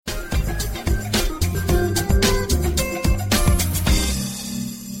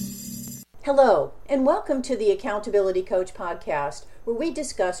Hello, and welcome to the Accountability Coach podcast, where we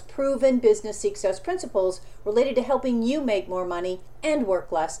discuss proven business success principles related to helping you make more money and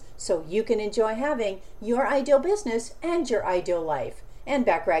work less so you can enjoy having your ideal business and your ideal life. And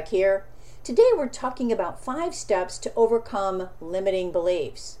Backrack here. Today we're talking about 5 steps to overcome limiting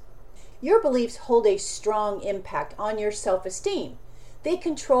beliefs. Your beliefs hold a strong impact on your self-esteem. They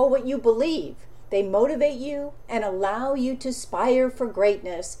control what you believe. They motivate you and allow you to aspire for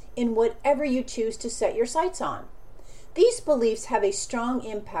greatness in whatever you choose to set your sights on. These beliefs have a strong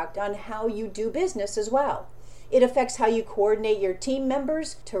impact on how you do business as well. It affects how you coordinate your team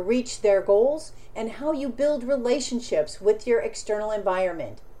members to reach their goals and how you build relationships with your external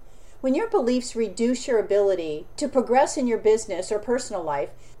environment. When your beliefs reduce your ability to progress in your business or personal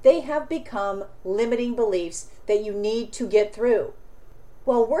life, they have become limiting beliefs that you need to get through.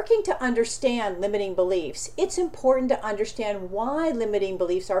 While working to understand limiting beliefs, it's important to understand why limiting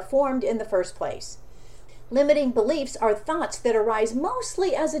beliefs are formed in the first place. Limiting beliefs are thoughts that arise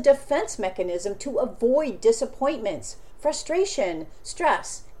mostly as a defense mechanism to avoid disappointments, frustration,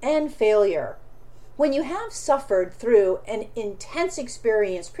 stress, and failure. When you have suffered through an intense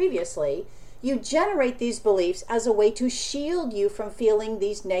experience previously, you generate these beliefs as a way to shield you from feeling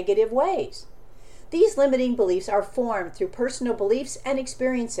these negative ways. These limiting beliefs are formed through personal beliefs and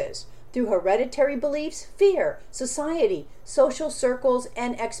experiences, through hereditary beliefs, fear, society, social circles,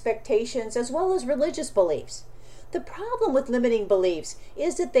 and expectations, as well as religious beliefs. The problem with limiting beliefs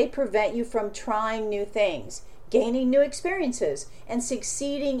is that they prevent you from trying new things, gaining new experiences, and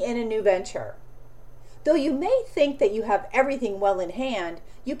succeeding in a new venture. Though you may think that you have everything well in hand,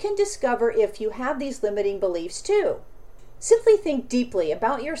 you can discover if you have these limiting beliefs too. Simply think deeply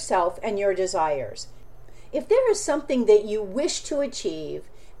about yourself and your desires. If there is something that you wish to achieve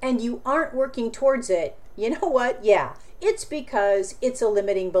and you aren't working towards it, you know what? Yeah, it's because it's a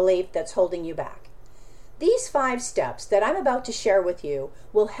limiting belief that's holding you back. These 5 steps that I'm about to share with you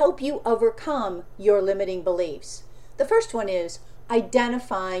will help you overcome your limiting beliefs. The first one is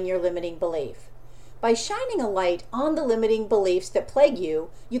identifying your limiting belief. By shining a light on the limiting beliefs that plague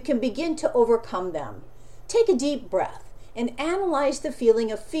you, you can begin to overcome them. Take a deep breath and analyze the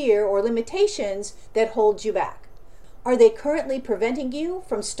feeling of fear or limitations that hold you back. Are they currently preventing you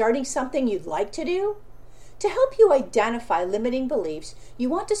from starting something you'd like to do? To help you identify limiting beliefs, you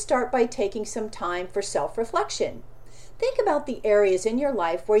want to start by taking some time for self-reflection. Think about the areas in your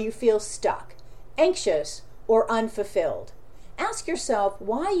life where you feel stuck, anxious, or unfulfilled. Ask yourself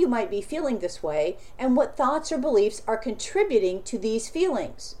why you might be feeling this way and what thoughts or beliefs are contributing to these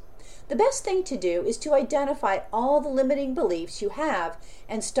feelings. The best thing to do is to identify all the limiting beliefs you have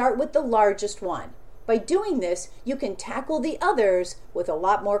and start with the largest one. By doing this, you can tackle the others with a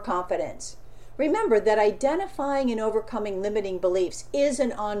lot more confidence. Remember that identifying and overcoming limiting beliefs is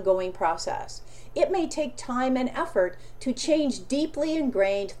an ongoing process. It may take time and effort to change deeply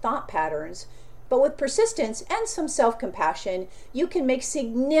ingrained thought patterns, but with persistence and some self-compassion, you can make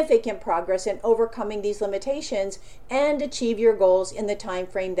significant progress in overcoming these limitations and achieve your goals in the time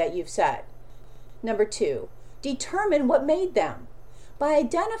frame that you've set. Number 2, determine what made them. By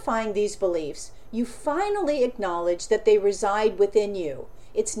identifying these beliefs, you finally acknowledge that they reside within you.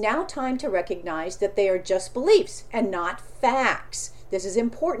 It's now time to recognize that they are just beliefs and not facts. This is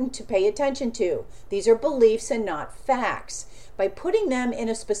important to pay attention to. These are beliefs and not facts. By putting them in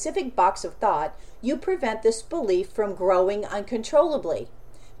a specific box of thought, you prevent this belief from growing uncontrollably.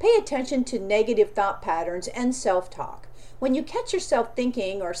 Pay attention to negative thought patterns and self-talk. When you catch yourself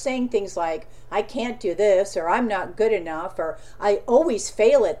thinking or saying things like, I can't do this, or I'm not good enough, or I always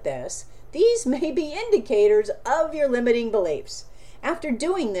fail at this, these may be indicators of your limiting beliefs. After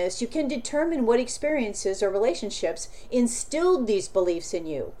doing this, you can determine what experiences or relationships instilled these beliefs in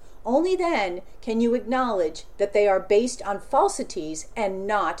you. Only then can you acknowledge that they are based on falsities and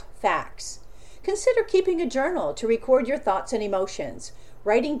not facts. Consider keeping a journal to record your thoughts and emotions.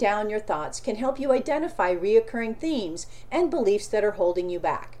 Writing down your thoughts can help you identify recurring themes and beliefs that are holding you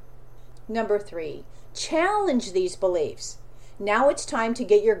back. Number 3, challenge these beliefs. Now it's time to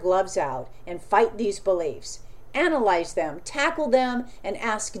get your gloves out and fight these beliefs. Analyze them, tackle them, and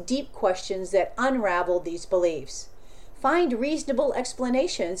ask deep questions that unravel these beliefs. Find reasonable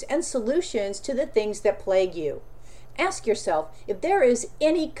explanations and solutions to the things that plague you. Ask yourself if there is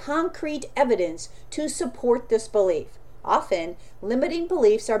any concrete evidence to support this belief. Often, limiting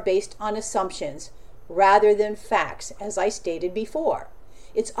beliefs are based on assumptions rather than facts, as I stated before.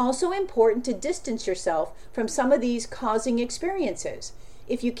 It's also important to distance yourself from some of these causing experiences.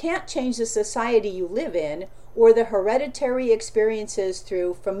 If you can't change the society you live in or the hereditary experiences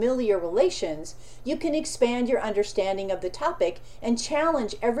through familiar relations, you can expand your understanding of the topic and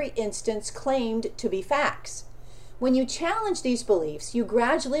challenge every instance claimed to be facts. When you challenge these beliefs, you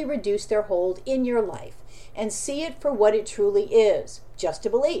gradually reduce their hold in your life and see it for what it truly is, just a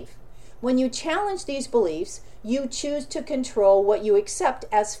belief. When you challenge these beliefs, you choose to control what you accept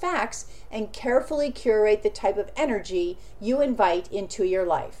as facts and carefully curate the type of energy you invite into your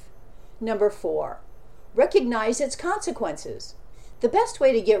life. Number 4, recognize its consequences. The best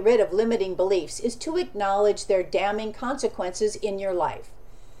way to get rid of limiting beliefs is to acknowledge their damning consequences in your life.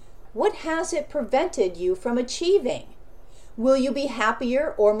 What has it prevented you from achieving? Will you be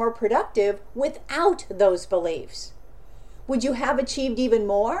happier or more productive without those beliefs? Would you have achieved even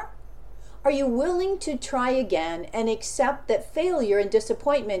more? Are you willing to try again and accept that failure and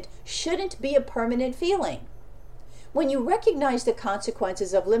disappointment shouldn't be a permanent feeling? When you recognize the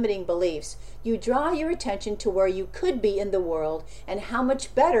consequences of limiting beliefs, you draw your attention to where you could be in the world and how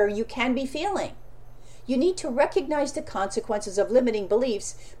much better you can be feeling. You need to recognize the consequences of limiting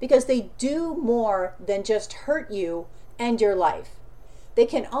beliefs because they do more than just hurt you and your life. They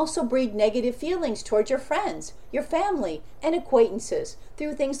can also breed negative feelings towards your friends, your family, and acquaintances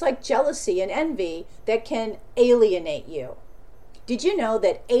through things like jealousy and envy that can alienate you. Did you know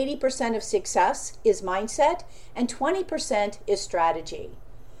that 80% of success is mindset and 20% is strategy?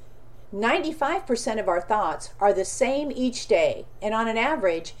 95% of our thoughts are the same each day, and on an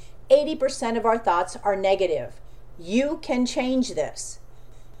average, 80% of our thoughts are negative. You can change this.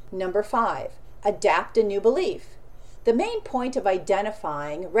 Number 5, adapt a new belief. The main point of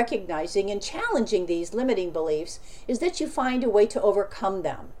identifying, recognizing, and challenging these limiting beliefs is that you find a way to overcome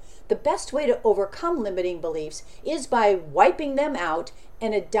them. The best way to overcome limiting beliefs is by wiping them out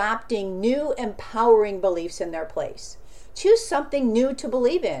and adopting new empowering beliefs in their place. Choose something new to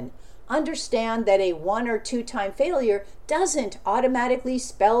believe in. Understand that a 1 or 2 time failure doesn't automatically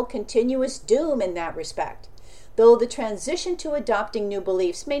spell continuous doom in that respect. Though the transition to adopting new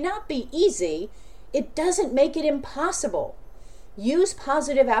beliefs may not be easy, it doesn't make it impossible. Use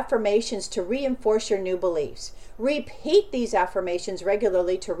positive affirmations to reinforce your new beliefs. Repeat these affirmations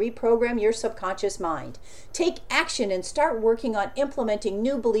regularly to reprogram your subconscious mind. Take action and start working on implementing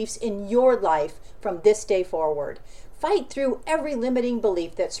new beliefs in your life from this day forward. Fight through every limiting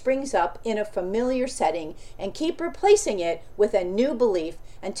belief that springs up in a familiar setting and keep replacing it with a new belief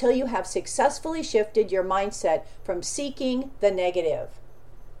until you have successfully shifted your mindset from seeking the negative.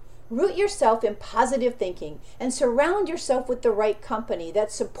 Root yourself in positive thinking and surround yourself with the right company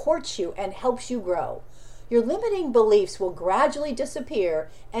that supports you and helps you grow. Your limiting beliefs will gradually disappear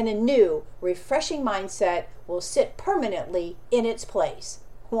and a new, refreshing mindset will sit permanently in its place.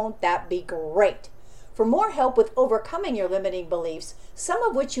 Won't that be great? For more help with overcoming your limiting beliefs, some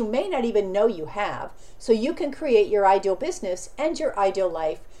of which you may not even know you have, so you can create your ideal business and your ideal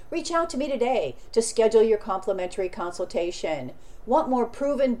life, reach out to me today to schedule your complimentary consultation. Want more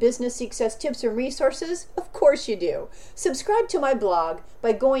proven business success tips and resources? Of course you do. Subscribe to my blog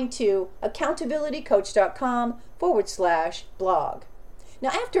by going to accountabilitycoach.com/blog. Now,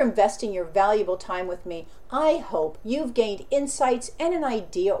 after investing your valuable time with me, I hope you've gained insights and an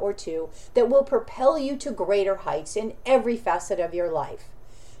idea or two that will propel you to greater heights in every facet of your life.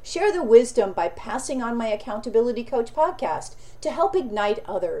 Share the wisdom by passing on my Accountability Coach podcast to help ignite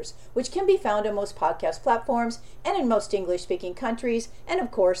others, which can be found on most podcast platforms and in most English-speaking countries, and of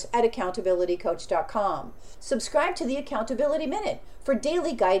course at accountabilitycoach.com. Subscribe to the Accountability Minute for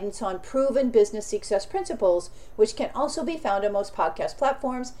daily guidance on proven business success principles, which can also be found on most podcast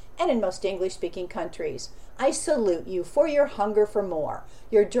platforms and in most English-speaking countries. I salute you for your hunger for more,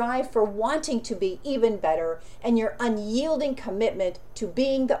 your drive for wanting to be even better, and your unyielding commitment to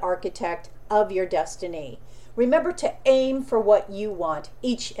being the architect of your destiny. Remember to aim for what you want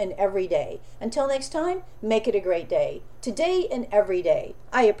each and every day. Until next time, make it a great day, today and every day.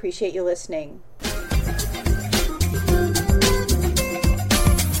 I appreciate you listening.